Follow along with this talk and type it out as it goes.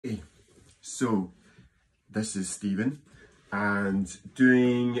So this is Stephen and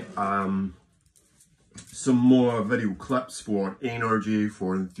doing some more video clips for energy,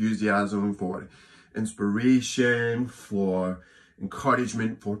 for enthusiasm, for inspiration, for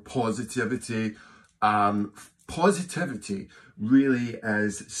encouragement, for positivity. Positivity really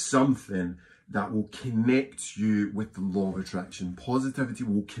is something that will connect you with the law of attraction. Positivity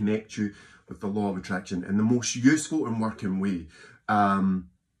will connect you with the law of attraction in the most useful and working way.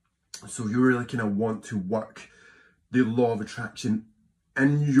 So you really kind of want to work the law of attraction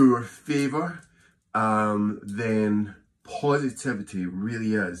in your favor, then positivity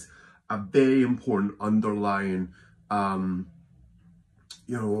really is a very important underlying thing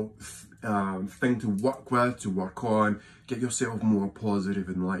to work with, to work on, get yourself more positive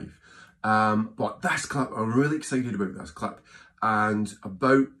in life. But this clip, I'm really excited about this clip and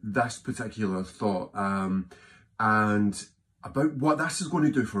about this particular thought, and about what this is going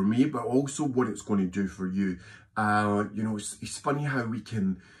to do for me, but also what it's going to do for you. It's funny how we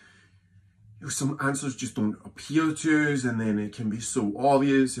can, some answers just don't appeal to us, and then it can be so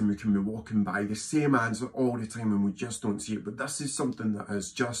obvious, and we can be walking by the same answer all the time and we just don't see it. But this is something that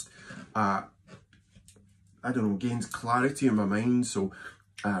has just, gains clarity in my mind. So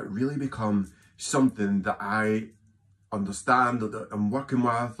really become something that I understand, that I'm working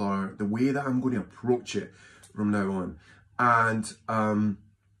with, or the way that I'm going to approach it from now on. And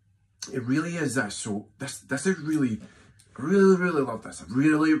it really is this. So this is really, really love this. I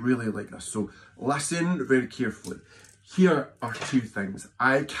really like this. So listen very carefully. Here are two things: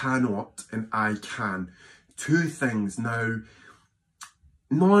 I cannot and I can. Two things. Now,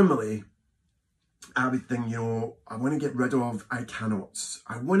 normally I would think, I want to get rid of I cannots.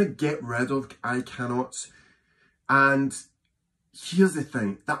 I want to get rid of I cannots. And here's the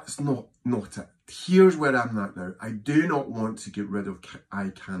thing, that's not it. Here's where I'm at now. I do not want to get rid of I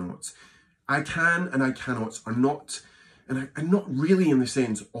cannots. I can and I cannots are not, and not really in the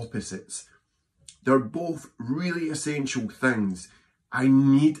sense opposites. They're both really essential things. I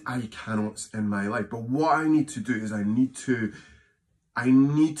need I cannots in my life. But what I need to do is I need to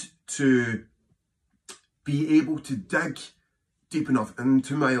be able to dig deep enough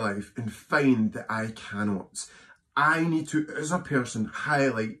into my life and find the I cannots. I need to, as a person,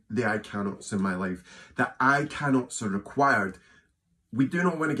 highlight the I cannots in my life. The I cannots are required. We do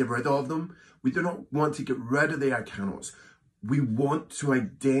not want to get rid of them. We do not want to get rid of the I cannots. We want to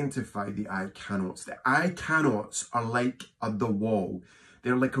identify the I cannots. The I cannots are like the wall.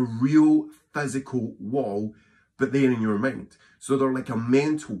 They're like a real physical wall, but they're in your mind. So they're like a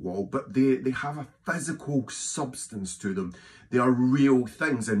mental wall, but they have a physical substance to them. They are real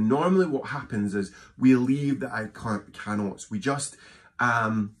things. And normally what happens is we leave the I cannots. We just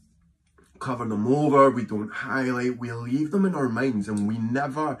cover them over. We don't highlight. We leave them in our minds, and we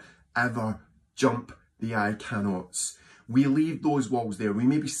never, ever jump the I cannots. We leave those walls there. We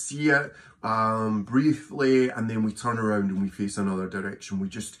maybe see it briefly, and then we turn around and we face another direction. We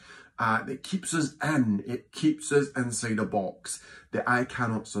just... it keeps us in. It keeps us inside a box. The I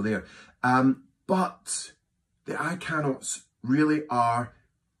cannots are there. But the I cannots really are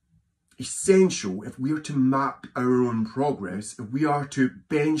essential if we are to map our own progress, if we are to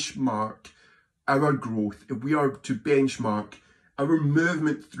benchmark our growth, if we are to benchmark our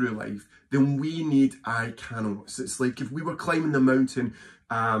movement through life, then we need I cannots. It's like if we were climbing the mountain,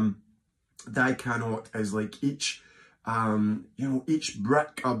 the I cannot is like each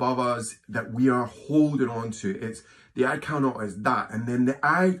brick above us that we are holding on to. It's the I cannot is that, and then the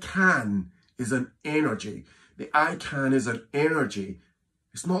I can is an energy. The I can is an energy.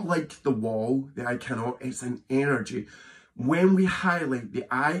 It's not like the wall, the I cannot, it's an energy. When we highlight the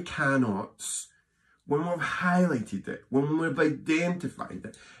I cannots, when we've highlighted it, when we've identified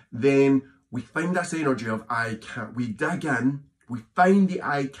it, then we find this energy of I can. We dig in. We find the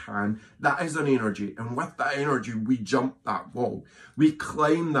I can, that is an energy, and with that energy, we jump that wall. We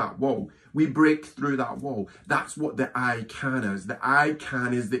climb that wall. We break through that wall. That's what the I can is. The I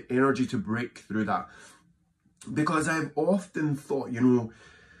can is the energy to break through that. Because I've often thought,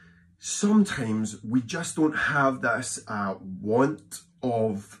 sometimes we just don't have this want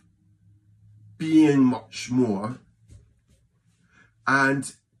of being much more,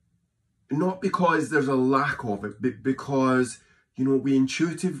 and not because there's a lack of it, but because we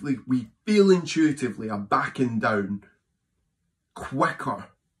feel intuitively a backing down quicker.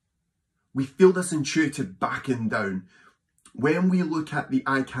 We feel this intuitive backing down. When we look at the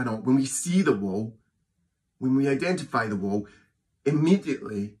I cannot, when we see the wall, when we identify the wall,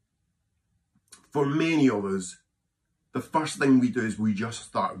 immediately, for many of us, the first thing we do is we just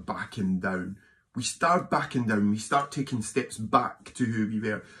start backing down. we start backing down, we start taking steps back to who we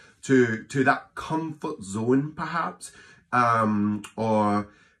were, to that comfort zone perhaps, or,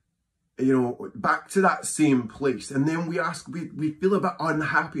 you know, back to that same place. And then we feel a bit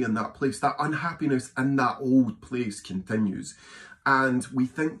unhappy in that place. That unhappiness in that old place continues. And we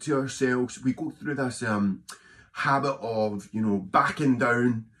think to ourselves, we go through this habit of, you know, backing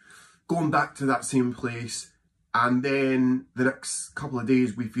down, going back to that same place. And then the next couple of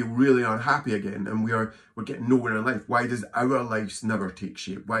days we feel really unhappy again, and we're getting nowhere in life. Why does our lives never take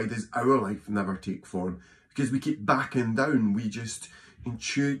shape? Why does our life never take form? Because we keep backing down. We just we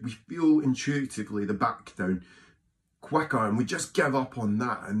feel intuitively the back down quicker, and we just give up on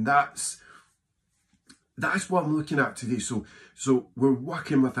that. And that's what I'm looking at today. So we're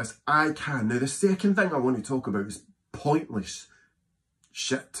working with this I can. Now the second thing I want to talk about is pointless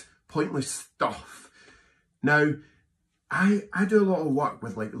shit, pointless stuff. Now, I do a lot of work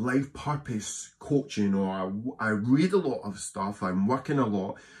with like life purpose coaching, or I read a lot of stuff. I'm working a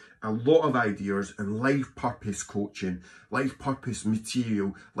lot of ideas in life purpose coaching, life purpose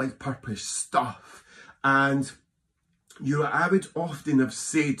material, life purpose stuff. And, you know, I would often have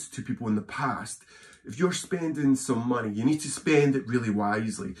said to people in the past, if you're spending some money, you need to spend it really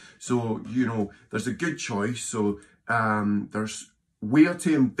wisely. So, you know, there's a good choice. So there's where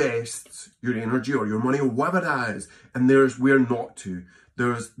to invest your energy or your money or whatever that is, and there's where not to.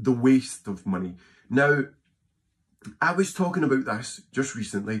 There's the waste of money. Now, I was talking about this just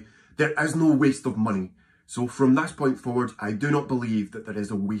recently. There is no waste of money. So from this point forward, I do not believe that there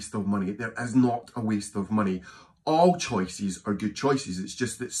is a waste of money. There is not a waste of money. All choices are good choices. It's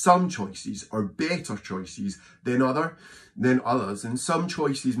just that some choices are better choices than others. And some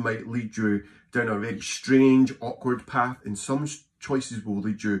choices might lead you down a very strange, awkward path, and some choices will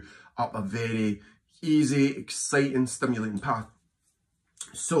lead you up a very easy, exciting, stimulating path.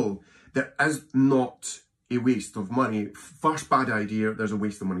 So there is not a waste of money. First bad idea, there's a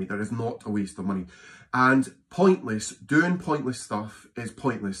waste of money. There is not a waste of money. And doing pointless stuff is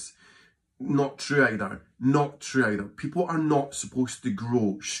pointless. Not true either. Not true either. People are not supposed to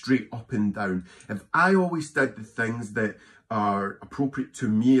grow straight up and down. If I always did the things that are appropriate to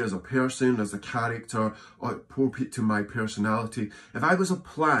me as a person, as a character, or appropriate to my personality, if I was a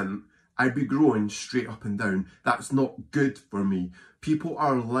plant, I'd be growing straight up and down. That's not good for me. People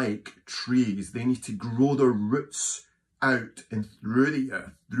are like trees. They need to grow their roots out and through the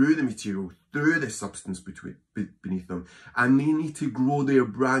earth, through the material, through the substance beneath them, and they need to grow their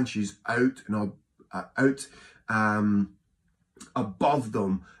branches out and above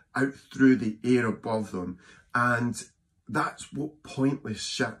them, out through the air above them. And that's what pointless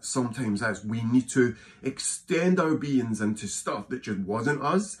shit sometimes is. We need to extend our beings into stuff that just wasn't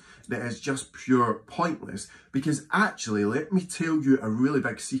us, that is just pure pointless. Because actually, let me tell you a really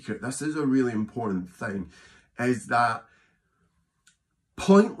big secret. This is a really important thing, is that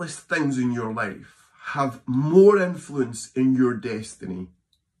pointless things in your life have more influence in your destiny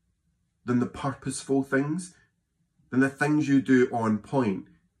than the purposeful things, than the things you do on point.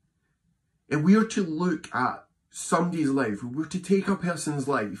 If we are to look at somebody's life, if we were to take a person's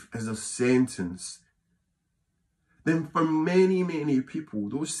life as a sentence, then for many, many people,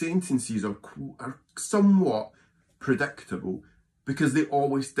 those sentences are somewhat predictable, because they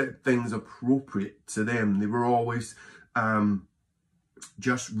always did things appropriate to them. They were always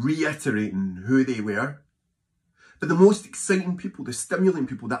just reiterating who they were. But the most exciting people, the stimulating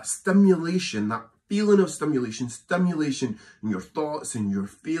people, that stimulation, that feeling of stimulation in your thoughts and your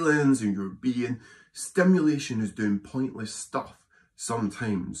feelings and your being, stimulation is doing pointless stuff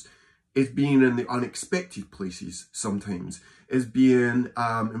sometimes. It's being in the unexpected places sometimes. It's being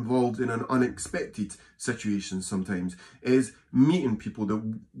involved in an unexpected situation sometimes. It's meeting people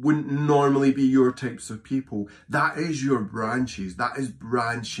that wouldn't normally be your types of people. That is your branches. That is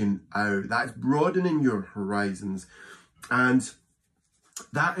branching out. That is broadening your horizons. And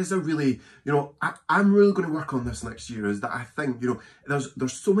that is a really, you know, I'm really going to work on this next year, is that I think, you know,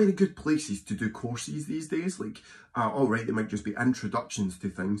 there's so many good places to do courses these days. Like, all right, they might just be introductions to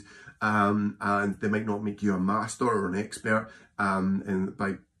things, and they might not make you a master or an expert and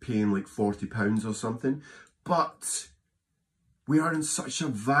by paying like £40 or something. But we are in such a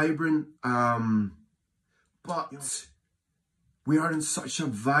vibrant, you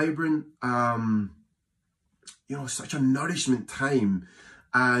know, such a nourishment time.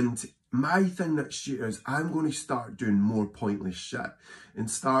 And my thing next year is I'm going to start doing more pointless shit and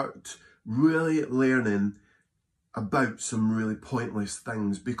start really learning about some really pointless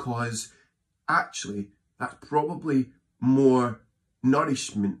things, because actually that's probably more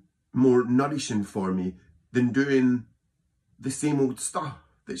nourishing for me than doing the same old stuff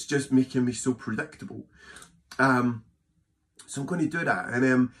that's just making me so predictable. So I'm going to do that,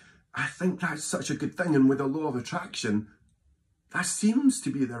 and I think that's such a good thing. And with the law of attraction, that seems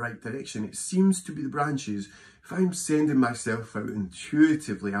to be the right direction. It seems to be the branches. If I'm sending myself out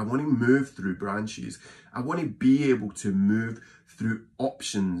intuitively, I want to move through branches. I want to be able to move through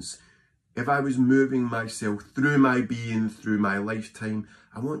options. If I was moving myself through my being, through my lifetime,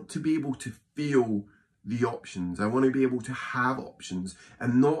 I want to be able to feel the options. I want to be able to have options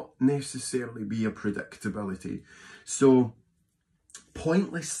and not necessarily be a predictability. So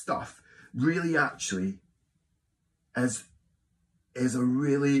pointless stuff really actually is a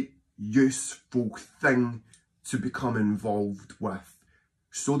really useful thing to become involved with.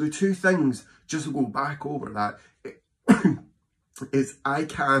 So the two things, just to go back over that, is I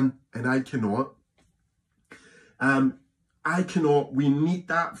can and I cannot. I cannot, we need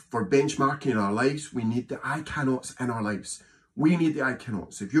that for benchmarking in our lives. We need the I cannots in our lives. We need the I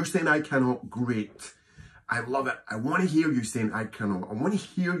cannots. If you're saying I cannot, great. I love it. I want to hear you saying I cannot. I want to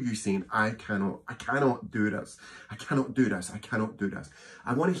hear you saying I cannot. I cannot do this. I cannot do this. I cannot do this.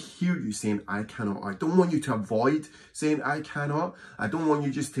 I want to hear you saying I cannot. I don't want you to avoid saying I cannot. I don't want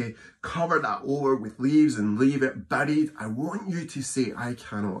you just to cover that over with leaves and leave it buried. I want you to say I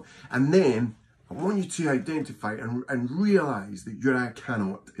cannot. And then I want you to identify and realize that your I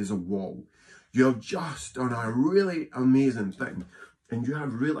cannot is a wall. You have just done a really amazing thing and you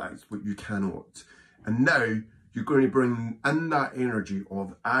have realized what you cannot. And now you're going to bring in that energy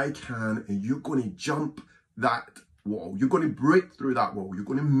of I can, and you're going to jump that wall. You're going to break through that wall. You're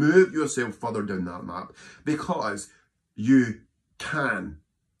going to move yourself further down that map because you can.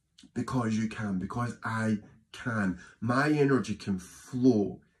 Because you can. Because I can. My energy can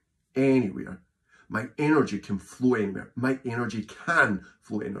flow anywhere. My energy can flow anywhere. My energy can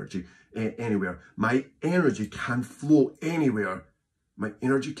flow anywhere. My energy can flow anywhere. My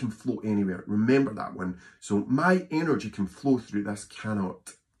energy can flow anywhere. Remember that one. So my energy can flow through this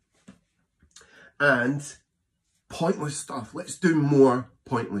cannot. And pointless stuff. Let's do more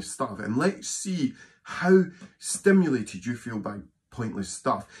pointless stuff. And let's see how stimulated you feel by pointless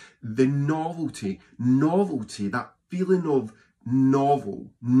stuff. The novelty, that feeling of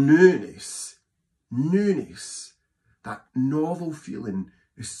novel, newness, that novel feeling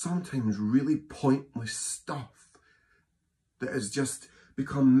is sometimes really pointless stuff that has just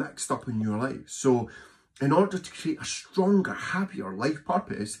become mixed up in your life. So in order to create a stronger, happier life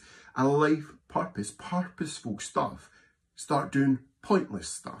purpose, purposeful stuff, start doing pointless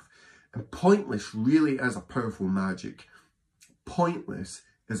stuff. And pointless really is a powerful magic. Pointless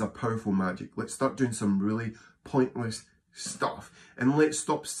is a powerful magic. Let's start doing some really pointless stuff. And let's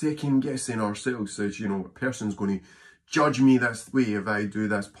stop second guessing ourselves as, you know, a person's going to judge me this way if I do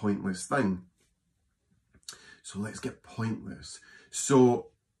this pointless thing. So let's get pointless.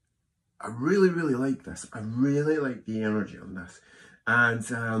 So I really, really like this. I really like the energy on this.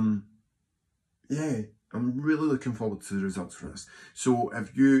 And yeah, I'm really looking forward to the results from this. So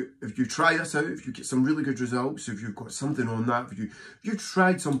if you try this out, if you get some really good results, if you've got something on that, if you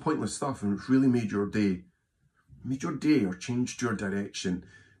tried some pointless stuff and it's really made your day or changed your direction,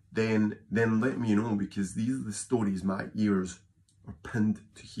 then let me know, because these are the stories my ears are pinned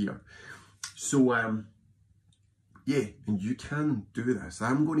to hear. So yeah, and you can do this.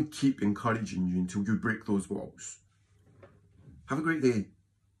 I'm going to keep encouraging you until you break those walls. Have a great day.